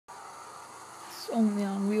only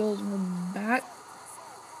on wheels, and we're back.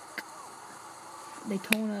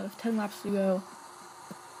 Daytona with 10 laps to go.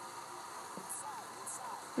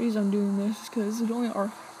 The reason I'm doing this is because the only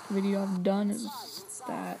ARC video I've done is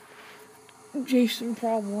that Jason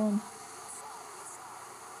problem.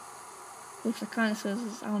 Which it kind of says,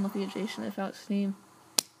 I don't know if you get Jason without Steam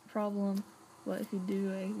problem, but if you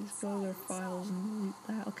do, just go to their files and delete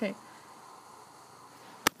that. Okay,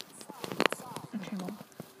 well,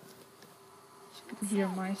 you can hear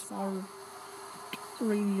my small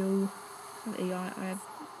radio. I have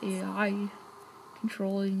AI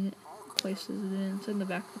controlling it, places it in. It's in the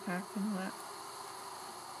back of the pack and all that.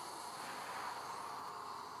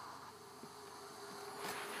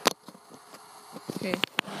 Okay,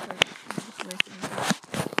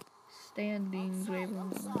 standings,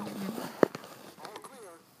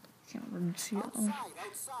 can't really see it.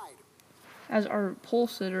 As our pole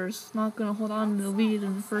sitters not going to hold on to the lead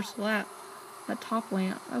in the first lap. That top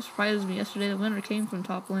lane, that surprised me yesterday. The winner came from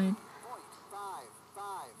top lane.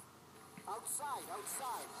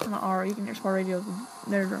 On the R, you can hear smart radio.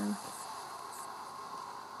 There.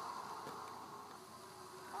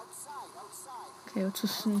 Okay, let's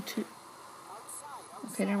listen to.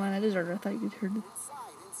 Okay, never mind. That is our. I thought you could hear it.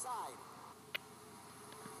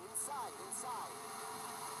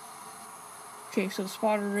 Okay, so the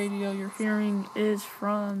spotter radio you're hearing is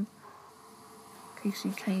from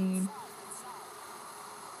Casey Kane.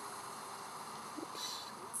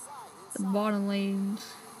 The bottom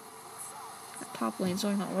lanes, the top lane's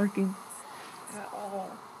are not working at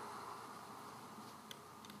all.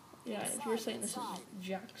 Yeah, if you're saying this is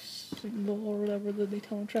Jack's signal or whatever the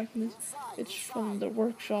Daytona tracking is, it's from the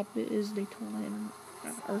workshop. It is Daytona and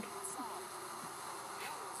Earth.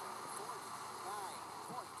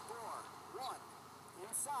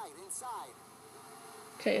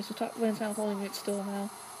 Okay, so top lane's not holding it still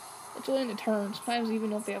now. It's only in the turns. Sometimes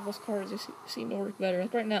even if they have those cars, they seem to work better.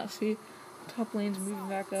 Like right now, see, top lane's moving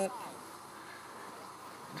back up.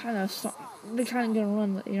 They kind of gonna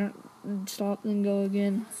run, but they aren't stop and go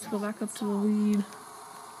again. Let's go back up to the lead.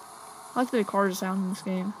 I like the way cars sound in this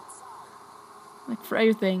game. Like for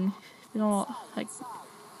everything, you know, like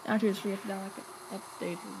after this, we have to down like an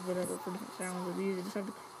update or whatever for different sounds of these. You just have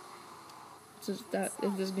to. It's just that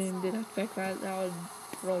if this game did affect that would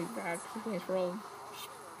really bad for all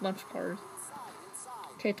bunch of cars.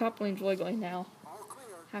 Okay, top lane's really going now.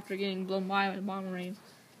 After getting blown by in the bottom lane,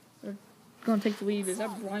 they're gonna take the lead. Is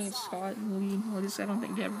that Brian Scott in the lead? Well, I don't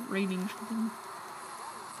think they have ratings for him.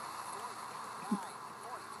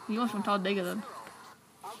 He wants from Talladega then.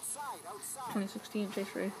 2016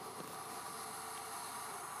 chase race.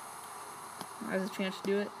 Has a chance to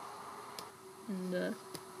do it. And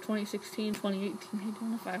 2016, 2018,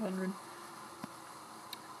 Daytona 500.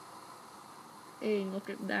 Hey, look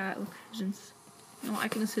at that. No, I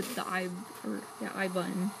can just hit the I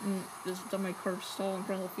button and just let my car stall in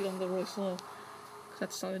front of the field and go really slow. Cause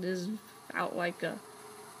that's how it is out like what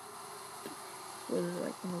is it,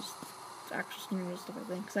 like one of those actual steering wheel stuff, I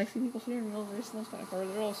think. Cause I see people steering wheels racing those kind of cars.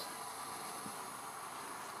 They're all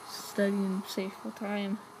steady and safe all the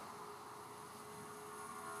time.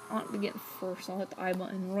 I want to get first. I'll hit the I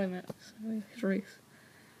button and run it. So race.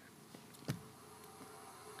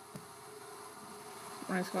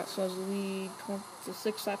 Ryan Scott still has the lead.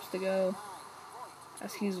 6 laps to go.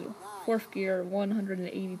 As he's fourth gear,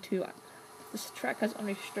 182. This track has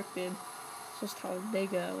unrestricted. So it's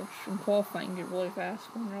Talladega, which in qualifying you get really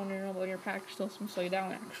fast. When you're on your normal, your pack still some slow you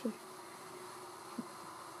down actually.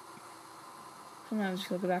 Sometimes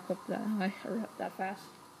you'll go back up that high or that fast.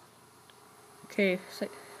 Okay,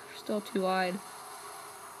 still too wide.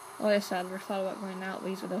 Like I said, I thought about going out,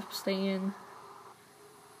 leaves it up, stay in.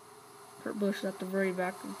 Kurt Busch is at the very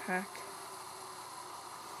back of the pack.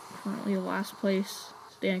 Currently the last place.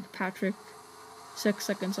 Danica Patrick, 6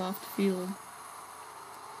 seconds off the field.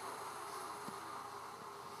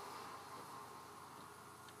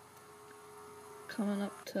 Coming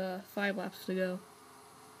up to 5 laps to go.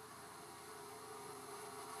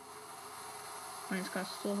 Ryan Scott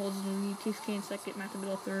still holds the lead. Chase Kane second, Matt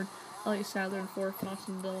DeVille third, Elliott Sadler in fourth, and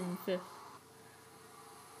Austin Dillon in fifth.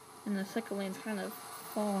 And the second lane's kind of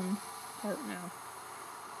falling apart now.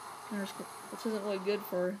 Which isn't really good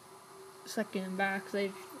for second and back. They're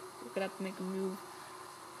gonna have to make a move,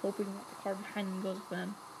 hoping that the car behind them goes with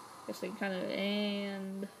them. Guess they kind of,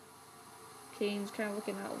 and Kane's kind of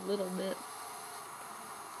looking out a little bit.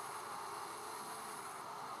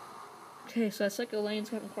 Okay, so that second lane's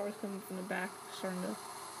having cars coming from the back, starting to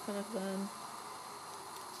come up them.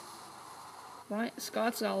 Right,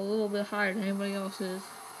 Scott's out a little bit higher than anybody else is.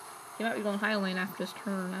 He might be going high lane after this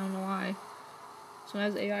turn, I don't know why. So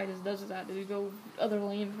as AI just does that, they go other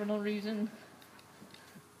lane for no reason.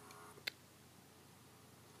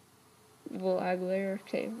 Will Aguilera.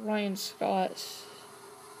 Okay, Ryan Scott.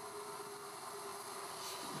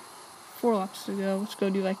 4 laps to go. Let's go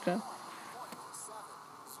do like a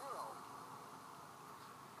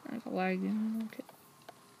lag. Okay.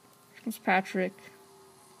 Here comes Patrick.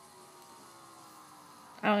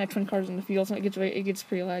 I don't have 20 cars in the field, so it gets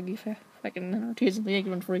pretty laggy. If I can NRTs in the league,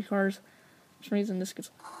 run 40 cars. For some reason, this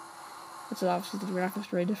gets. It's obviously the graphics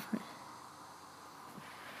very different.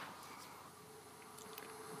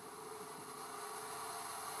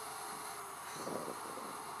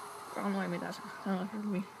 I don't know why I made that sound. I don't know if you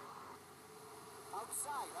heard me.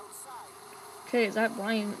 Okay, is that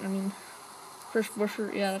Brian? I mean, Chris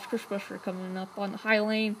Buescher. Yeah, that's Chris Buescher coming up on the high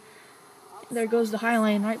lane. There goes the high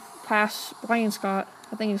lane right past Brian Scott.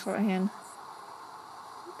 I think he's got a hand.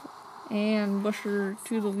 And Buescher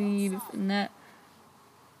to the lead in that.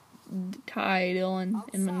 Ty, Dillon,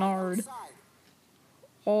 and Menard.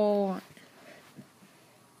 All.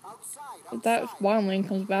 If that bottom lane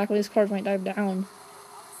comes back, these cars might dive down.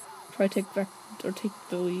 Try to take back or take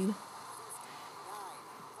the lead.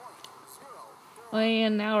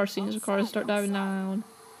 And now our senior cars start diving down.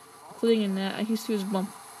 Including in that. He's to his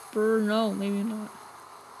bumper. No, maybe not.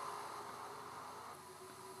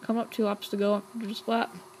 Coming up 2 laps to go after this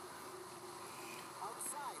lap.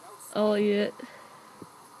 Elliott.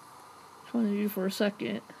 Trying to do for a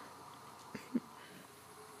second.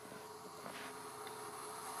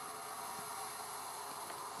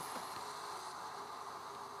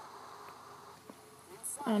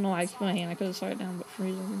 I don't know why I keep my hand. I could have slowed it down, but for some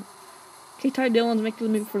reason. Okay, Ty Dillon's making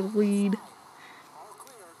the move for the lead.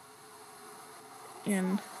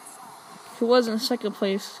 And if it was in second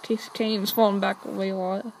place, Casey Kane's falling back away a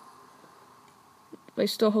lot. But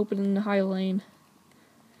he's still hoping in the high lane.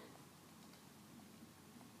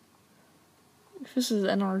 If this is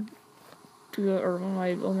NR2 or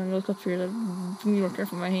my look up here, I'm more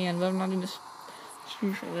careful with my hand, but I'm not going to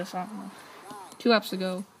screw for this. I don't know. 2 laps to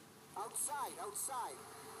go.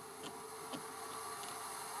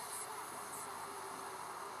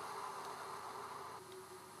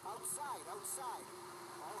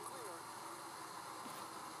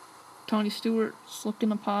 Tony Stewart's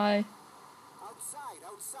looking up high.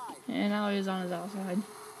 And now he's on his outside.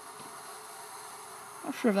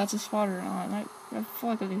 Not sure if that's a spotter or not. I feel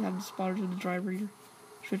like I can have the spotters with the driver you're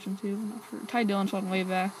switching to. I'm not sure. Ty Dillon's on way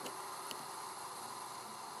back.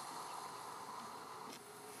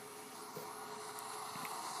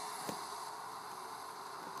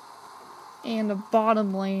 And the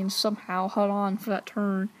bottom lane somehow held on for that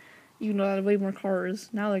turn. Even though I had way more cars.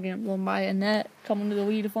 Now they're getting blown by Annette. Coming to the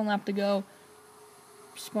lead with 1 lap to go.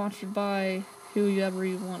 Sponsored by whoever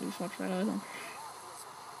you want to be sponsored by. I don't know.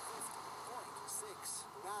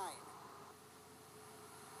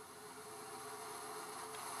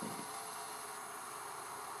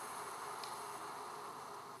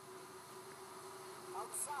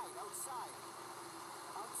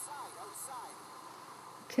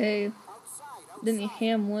 Okay. Denny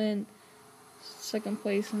Hamlin. Second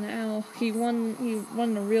place now. He won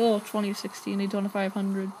the real 2016 Daytona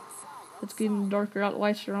 500. It's getting darker out, the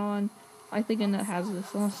lights are on. I think Annette has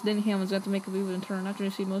this. Unless Denny Hamlin's got to make a move and turn. After you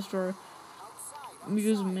see most of our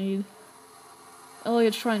moves made.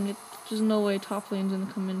 Elliott's trying to get, there's no way top lane's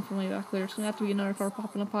gonna come in from way back there. It's gonna have to be another car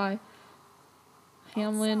popping up high.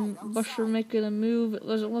 Hamlin, Buescher making a move. It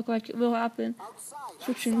doesn't look like it will happen.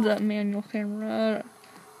 Switching the manual camera.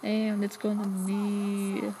 And it's gonna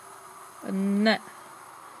be Annette.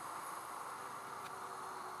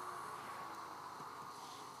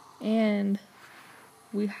 And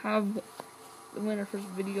we have the winner for this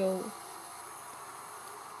video.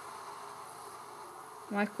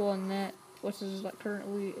 Michael Annette, which is like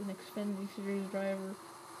currently an Xfinity Series driver,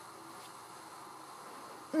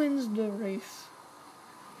 wins the race.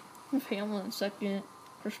 With Hamlin in second,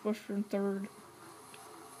 Chris Buescher in third.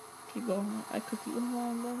 Keep going. I could keep going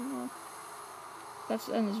on. That's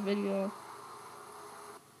the end of this video.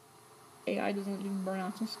 AI doesn't do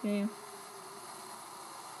burnouts in this game.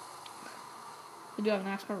 They do have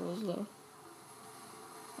NASCAR rules though.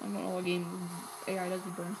 I don't know what game AI does do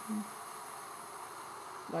burnouts in.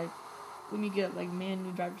 Like when you get like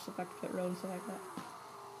manual driver stuff like the pit road and stuff like that.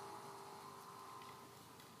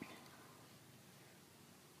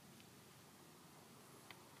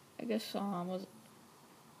 I guess was it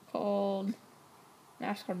called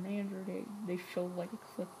NASCAR Manager? They showed like a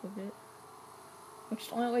clip of it. Which is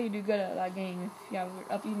the only way you do good at that game. If you have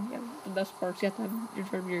even if you have the best parts, you have to have you're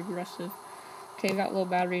trying to be aggressive. Okay, got a low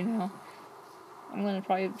battery now. I'm gonna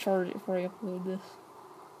probably charge it before I upload this.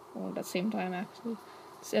 or at the same time actually.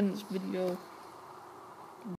 Let's end this video.